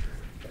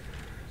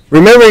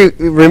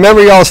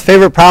 Remember y'all's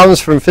favorite problems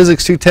from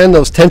Physics 210,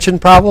 those tension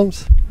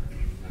problems?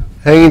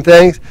 Hanging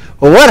things?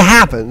 Well, what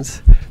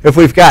happens if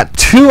we've got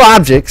two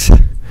objects?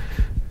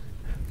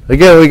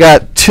 Again, we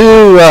got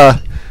two,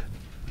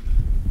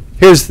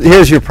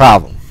 here's your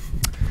problem.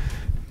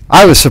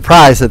 I was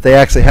surprised that they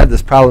actually had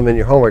this problem in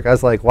your homework. I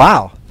was like,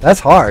 wow, that's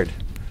hard.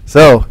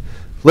 So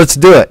let's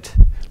do it.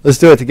 Let's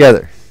do it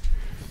together.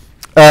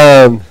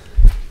 Oh,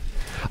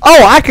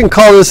 I can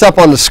call this up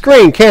on the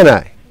screen, can't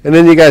I? And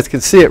then you guys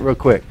can see it real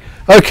quick.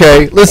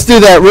 Okay, let's do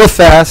that real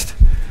fast.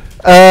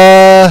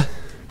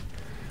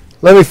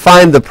 Let me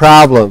find the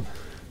problem.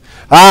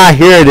 Ah,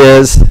 here it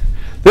is.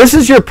 This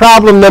is your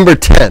problem number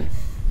 10.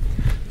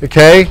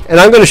 Okay, and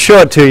I'm going to show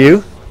it to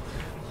you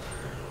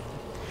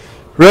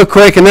real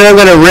quick, and then I'm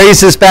going to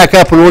raise this back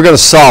up and we're going to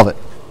solve it.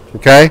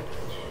 Okay?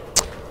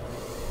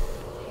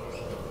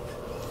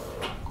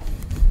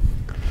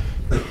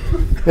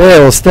 Yeah,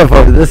 we'll step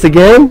over this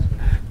again.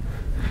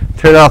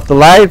 Turn off the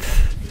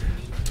lights.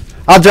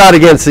 I'll draw it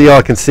again so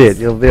y'all can see it.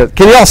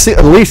 Can y'all see,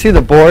 at least see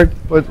the board,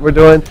 what we're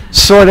doing?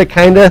 Sort of,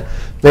 kind of,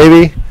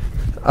 maybe.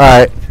 All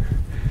right.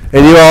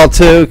 And you all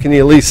too? Can you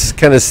at least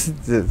kind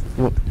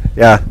of,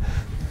 yeah.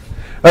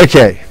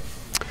 Okay.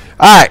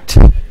 All right.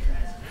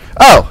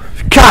 Oh,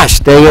 gosh,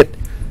 dang it.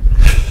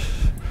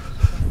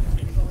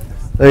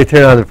 Let me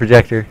turn on the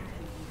projector.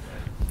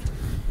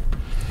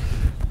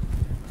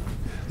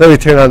 Let me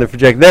turn on the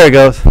projector. There it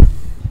goes.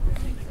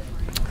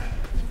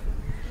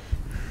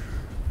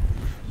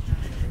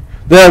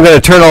 Then I'm going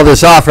to turn all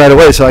this off right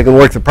away so I can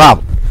work the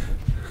problem.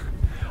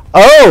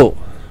 Oh!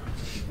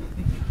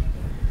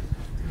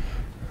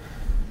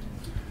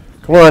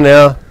 Come on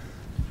now.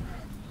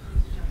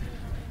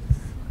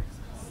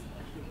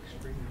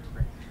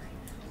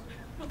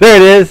 There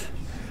it is.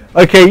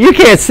 Okay, you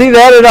can't see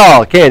that at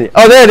all, can you?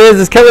 Oh, there it is.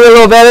 It's coming a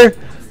little better.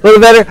 A little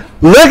better.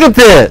 Look at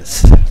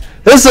this.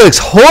 This looks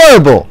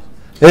horrible.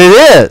 And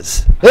it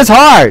is. It's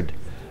hard.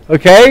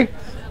 Okay?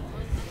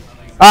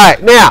 All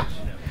right, now,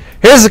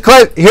 here's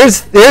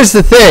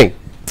the thing.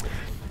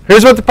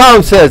 Here's what the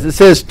problem says. It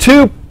says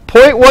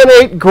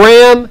 2.18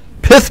 gram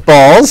pith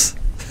balls,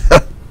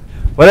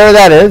 whatever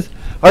that is,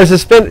 are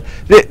suspended.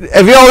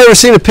 Have you all ever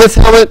seen a pith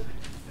helmet?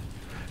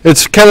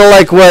 It's kind of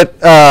like what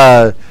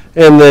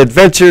in the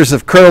Adventures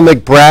of Colonel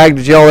McBragg.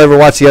 Did you all ever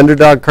watch the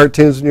Underdog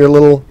cartoons when you were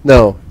little?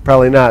 No,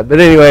 probably not. But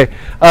anyway,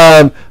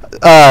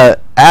 the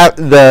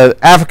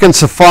African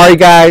safari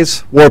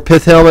guys wore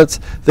pith helmets.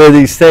 They're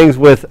these things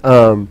with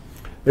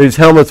these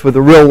helmets with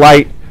a real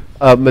light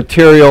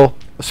material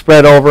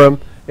spread over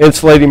them,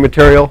 insulating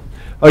material.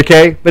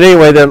 Okay, but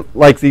anyway, they're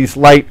like these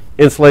light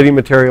insulating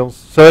materials.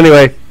 So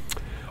anyway,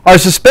 are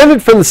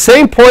suspended from the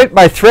same point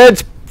by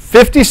threads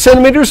 50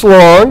 centimeters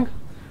long.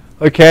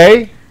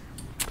 Okay.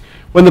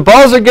 When the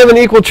balls are given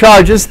equal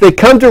charges, they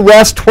come to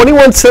rest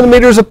 21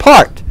 centimeters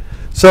apart.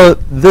 So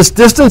this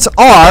distance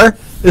r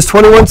is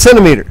 21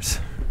 centimeters.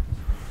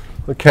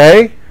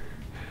 Okay?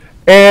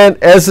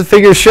 And as the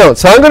figure is shown.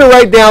 So I'm going to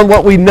write down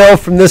what we know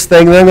from this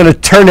thing, and then I'm going to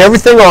turn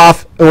everything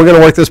off, and we're going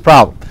to work this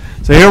problem.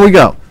 So here we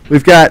go.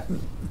 We've got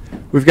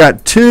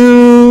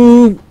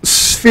two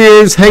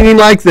spheres hanging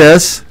like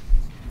this.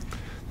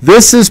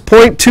 This is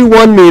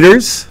 0.21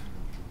 meters.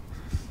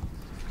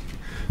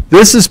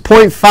 This is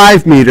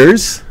 0.5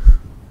 meters.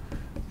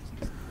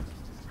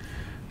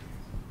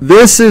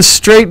 This is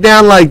straight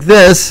down like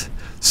this.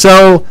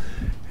 So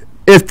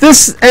if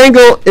this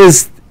angle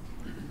is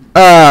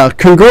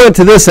congruent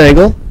to this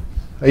angle,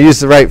 I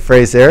used the right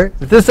phrase there.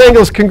 If this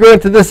angle is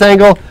congruent to this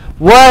angle,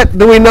 what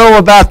do we know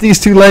about these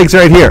two legs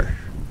right here?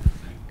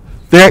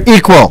 They're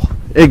equal.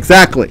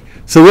 Exactly.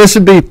 So this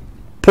would be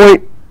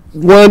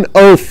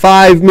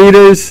 0.105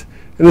 meters,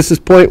 and this is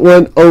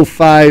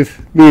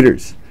 0.105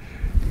 meters.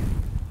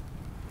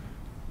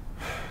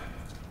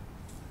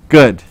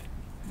 Good.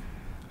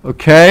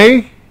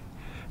 Okay.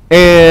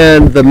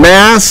 And the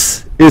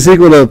mass is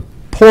equal to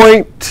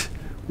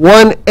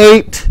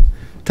 0.18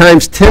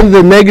 times 10 to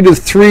the negative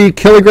 3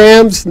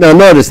 kilograms. Now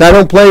notice, I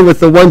don't play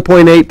with the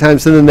 1.8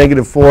 times 10 to the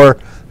negative 4.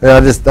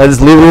 I just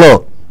leave it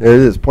alone. There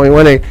it is,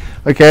 0.18.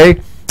 Okay.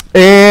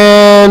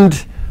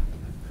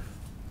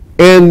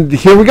 And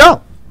here we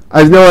go.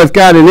 I know I've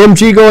got an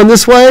mg going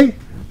this way.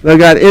 And I've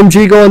got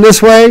mg going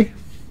this way.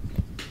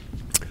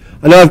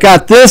 I know I've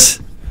got this.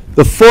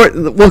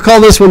 We'll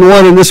call this one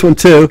 1 and this one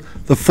 2.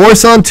 The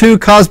force on 2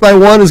 caused by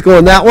 1 is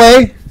going that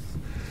way.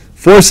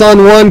 Force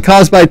on 1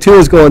 caused by 2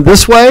 is going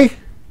this way.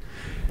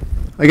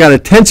 I got a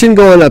tension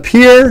going up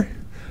here.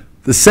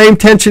 The same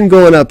tension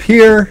going up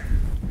here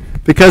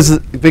because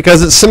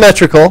it's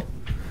symmetrical.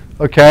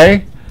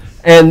 Okay?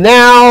 And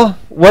now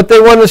what they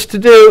want us to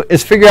do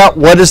is figure out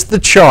what is the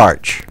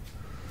charge.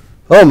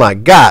 Oh my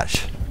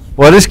gosh.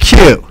 What is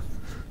Q?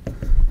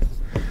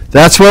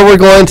 That's what we're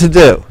going to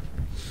do.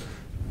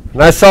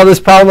 When I saw this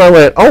problem, I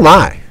went, oh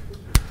my.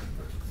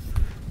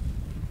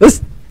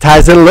 This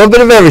ties in a little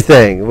bit of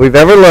everything we've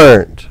ever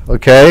learned.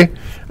 Okay?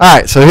 All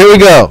right, so here we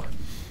go.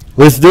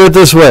 Let's do it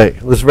this way.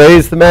 Let's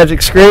raise the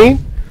magic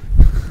screen.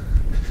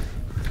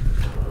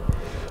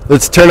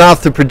 Let's turn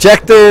off the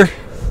projector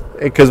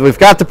because we've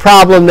got the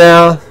problem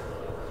now.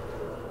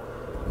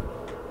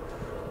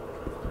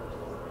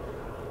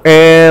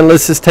 And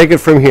let's just take it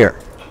from here.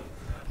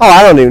 Oh,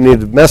 I don't even need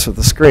to mess with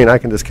the screen. I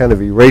can just kind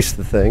of erase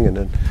the thing and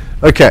then.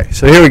 Okay,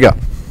 so here we go.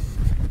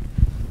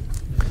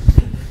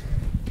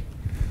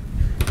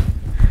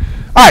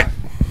 All right.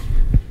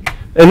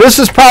 And this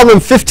is problem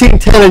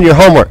 1510 in your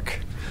homework.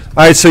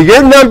 All right, so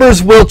your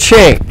numbers will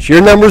change.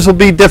 Your numbers will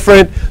be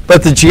different,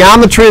 but the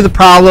geometry of the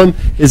problem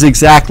is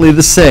exactly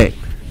the same.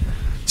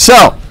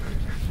 So,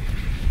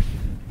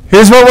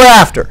 here's what we're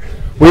after.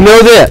 We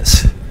know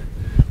this.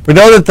 We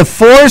know that the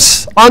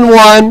force on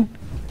 1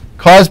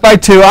 caused by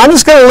 2. I'm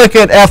just going to look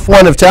at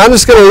F1 of 2. I'm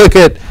just going to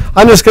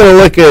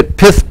look at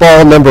pith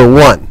ball number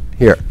 1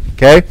 here.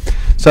 Okay?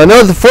 So I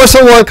know that the force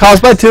on 1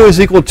 caused by 2 is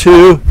equal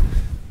to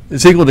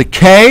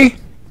K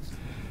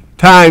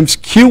times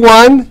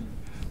Q1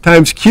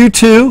 times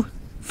Q2.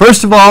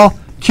 First of all,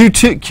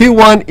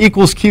 Q1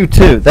 equals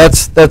Q2.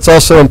 That's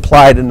also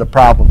implied in the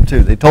problem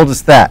too. They told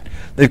us that.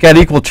 They've got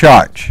equal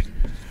charge.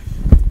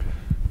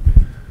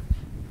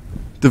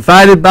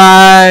 Divided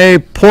by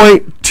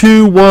 0.2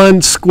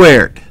 0.21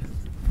 squared.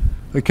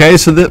 Okay,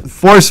 so the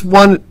force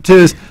 1, 2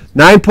 is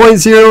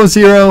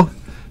 9.00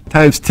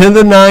 times 10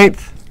 to the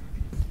 9th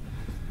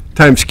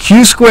times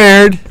q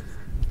squared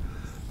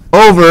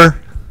over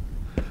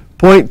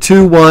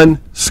 0.21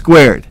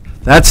 squared.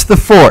 That's the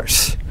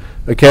force.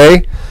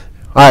 Okay?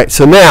 All right,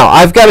 so now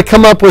I've got to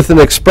come up with an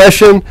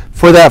expression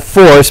for that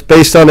force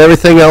based on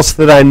everything else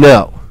that I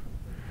know.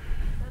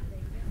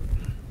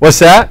 What's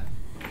that?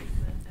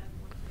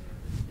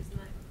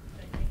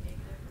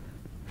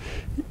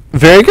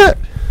 Very good.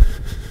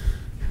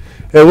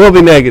 It will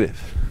be negative.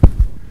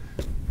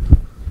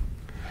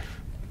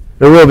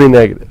 It will be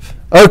negative.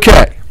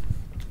 Okay.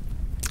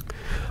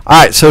 All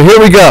right, so here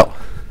we go.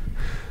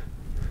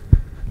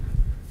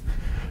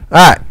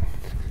 All right.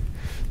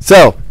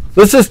 So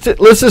let's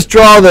just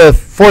draw the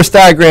force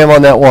diagram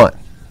on that one.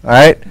 All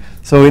right.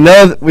 So we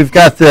know that we've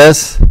got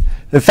this.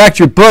 In fact,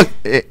 your book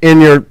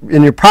in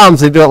your problems,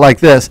 they do it like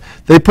this.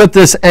 They put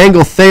this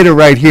angle theta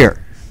right here.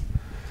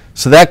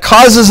 So that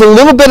causes a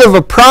little bit of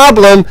a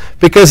problem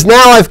because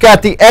now I've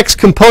got the x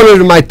component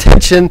of my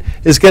tension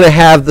is going to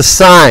have the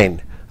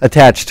sine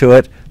attached to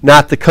it,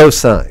 not the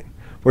cosine.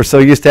 We're so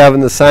used to having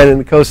the sine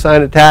and the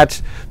cosine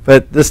attached,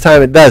 but this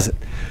time it doesn't.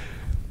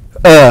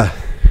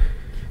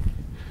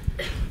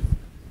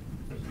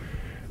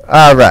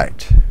 All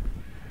right.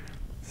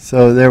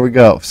 So there we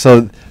go.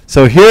 So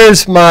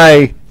here's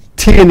my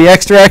t in the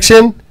x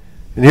direction,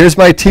 and here's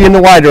my t in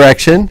the y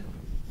direction.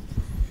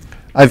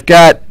 I've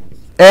got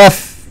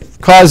F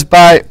caused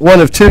by 1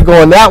 of 2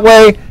 going that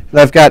way, and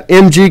I've got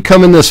mg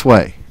coming this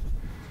way.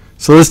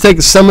 So let's take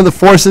the sum of the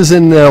forces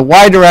in the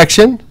y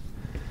direction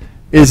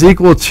is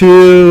equal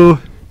to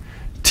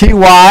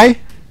ty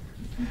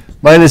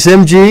minus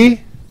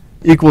mg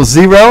equals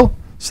 0.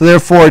 So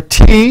therefore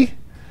t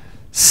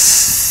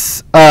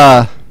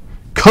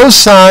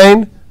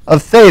cosine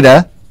of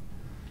theta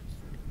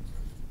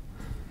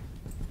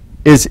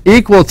is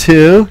equal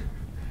to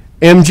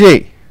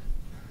mg.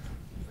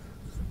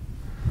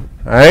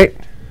 All right?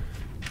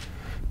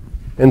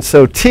 And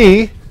so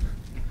t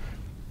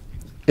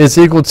is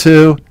equal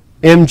to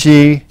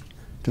mg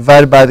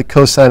divided by the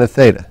cosine of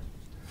theta.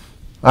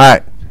 All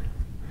right.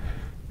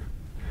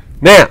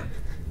 Now,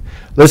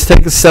 let's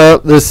take this.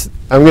 I'm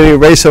going to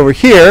erase over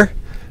here,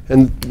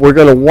 and we're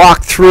going to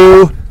walk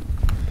through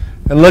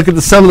and look at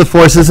the sum of the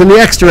forces in the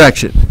x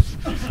direction.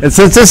 And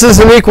since this is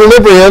an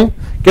equilibrium,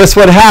 guess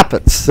what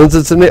happens? Since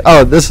it's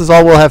this is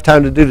all we'll have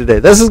time to do today.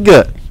 This is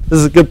good. This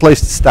is a good place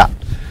to stop.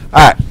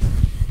 All right.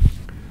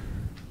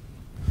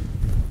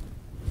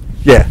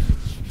 Yeah.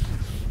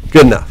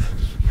 Good enough.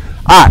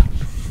 All right.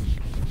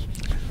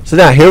 So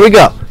now here we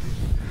go.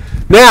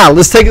 Now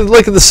let's take a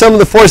look at the sum of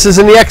the forces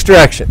in the x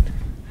direction.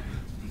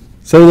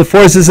 Sum of the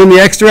forces in the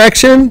x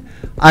direction,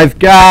 I've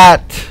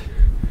got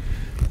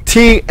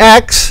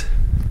tx,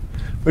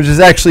 which is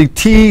actually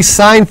t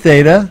sine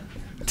theta,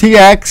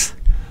 tx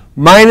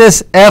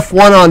minus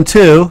f1 on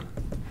 2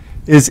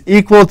 is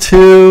equal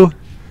to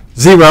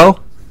 0.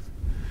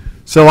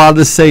 So I'll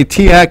just say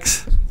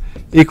tx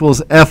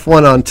equals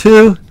f1 on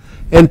 2,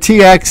 and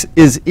tx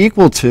is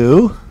equal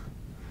to,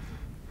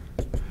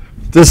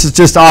 this is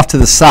just off to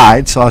the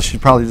side, so I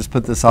should probably just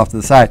put this off to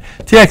the side.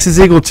 Tx is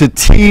equal to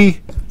t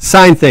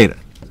sine theta.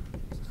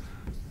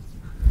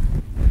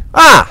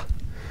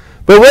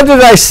 But what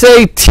did I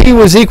say t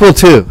was equal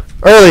to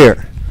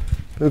earlier?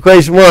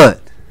 Equation 1.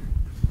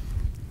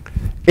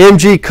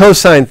 mg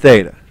cosine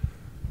theta,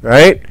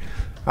 right?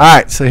 All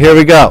right, so here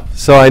we go.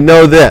 So I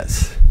know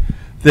this.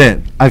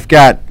 Then I've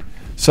got,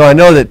 so I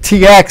know that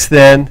tx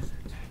then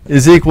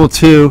is equal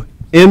to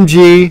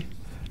mg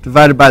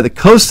divided by the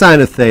cosine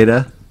of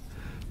theta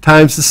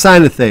times the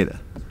sine of theta.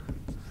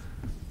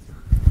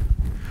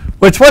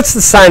 What's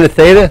the sine of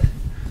theta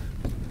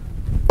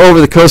over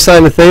the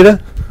cosine of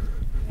theta?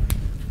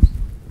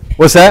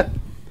 What's that?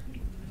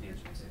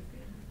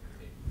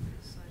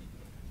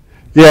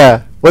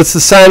 Yeah. What's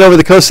the sine over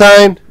the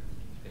cosine?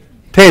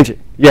 Tangent.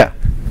 Yeah.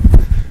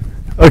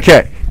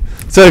 Okay.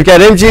 So we've got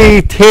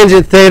mg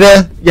tangent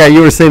theta. Yeah,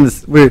 you were saying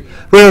this. We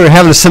were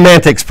having a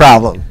semantics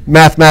problem,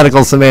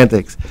 mathematical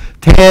semantics.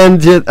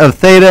 Tangent of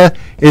theta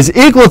is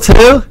equal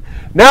to,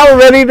 now we're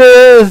ready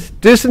to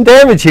do some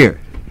damage here.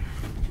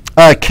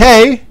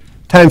 K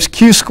times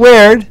q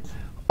squared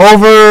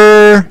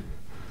over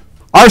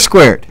r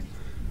squared.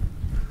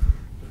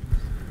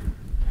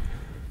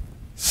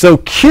 So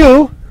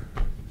q,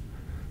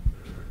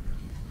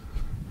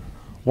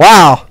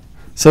 wow.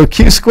 So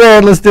q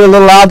squared, let's do a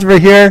little algebra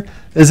here,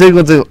 is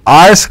equal to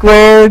r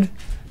squared.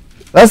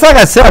 That's like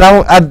I said,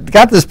 I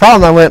got this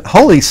problem. I went,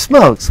 holy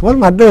smokes, what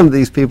am I doing to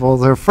these people?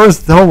 Their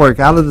first homework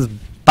out of this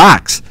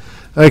box.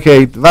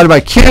 Okay, divided by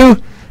q.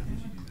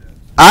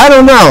 I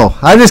don't know.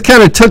 I just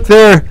kind of took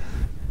their,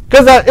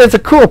 because it's a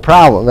cool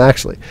problem,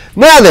 actually.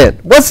 Now then,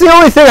 what's the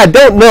only thing I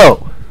don't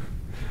know?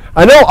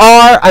 I know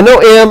r, I know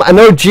m, I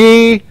know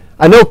g,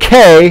 I know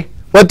k.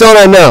 What don't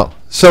I know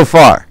so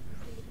far?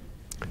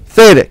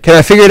 Theta. Can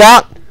I figure it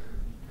out?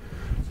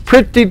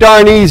 Pretty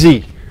darn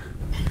easy.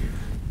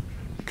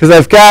 Because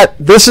I've got,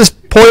 this is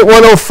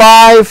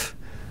 0.105,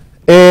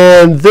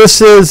 and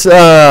this is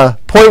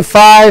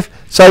 0.5,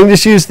 so I can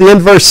just use the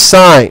inverse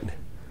sine.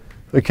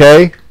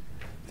 Okay?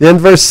 The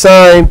inverse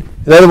sine,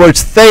 in other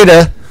words,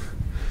 theta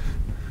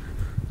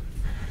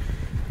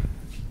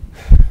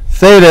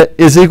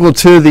is equal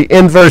to the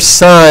inverse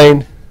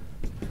sine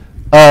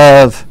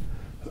of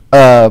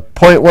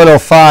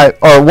 0.105,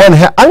 or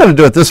 1/2. I'm going to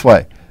do it this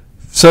way,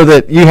 so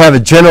that you have a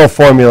general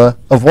formula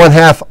of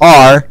 1/2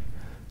 r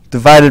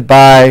divided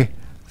by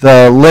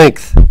the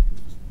length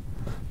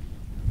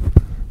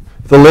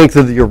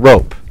of your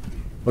rope.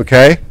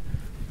 Okay?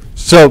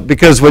 So,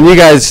 because when you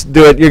guys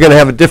do it, you're going to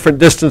have a different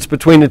distance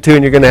between the two,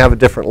 and you're going to have a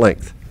different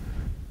length.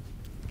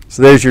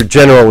 So there's your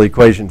general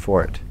equation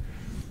for it.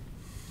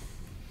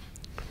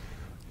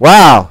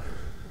 Wow.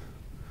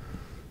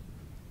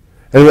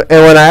 And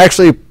when I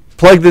actually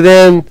plugged it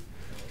in,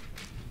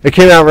 it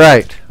came out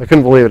right. I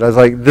couldn't believe it. I was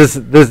like, this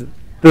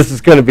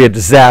is going to be a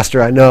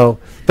disaster, I know.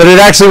 But it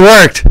actually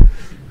worked.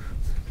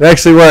 It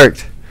actually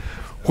worked.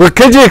 Well,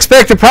 could you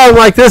expect a problem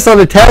like this on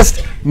a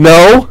test?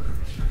 No.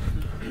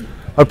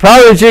 A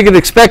problem that you can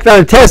expect on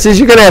a test is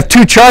you're going to have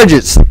two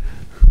charges.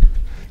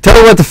 Tell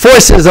me what the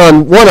force is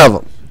on one of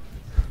them.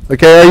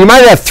 Okay, or you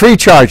might have three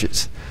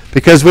charges,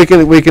 because we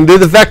can do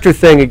the vector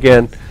thing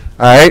again.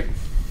 All right.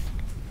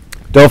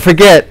 Don't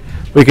forget,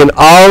 we can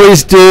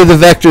always do the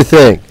vector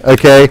thing.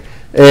 Okay,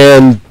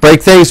 and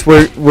break things.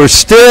 We're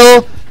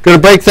still going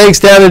to break things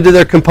down into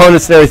their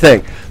components and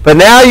everything. But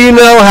now you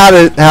know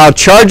how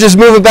charges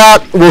move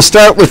about. We'll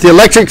start with the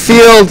electric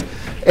field,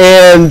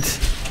 and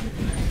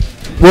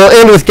we'll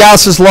end with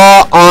Gauss's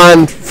law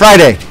on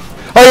Friday.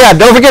 Oh yeah,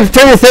 don't forget to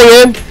turn your thing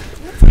in.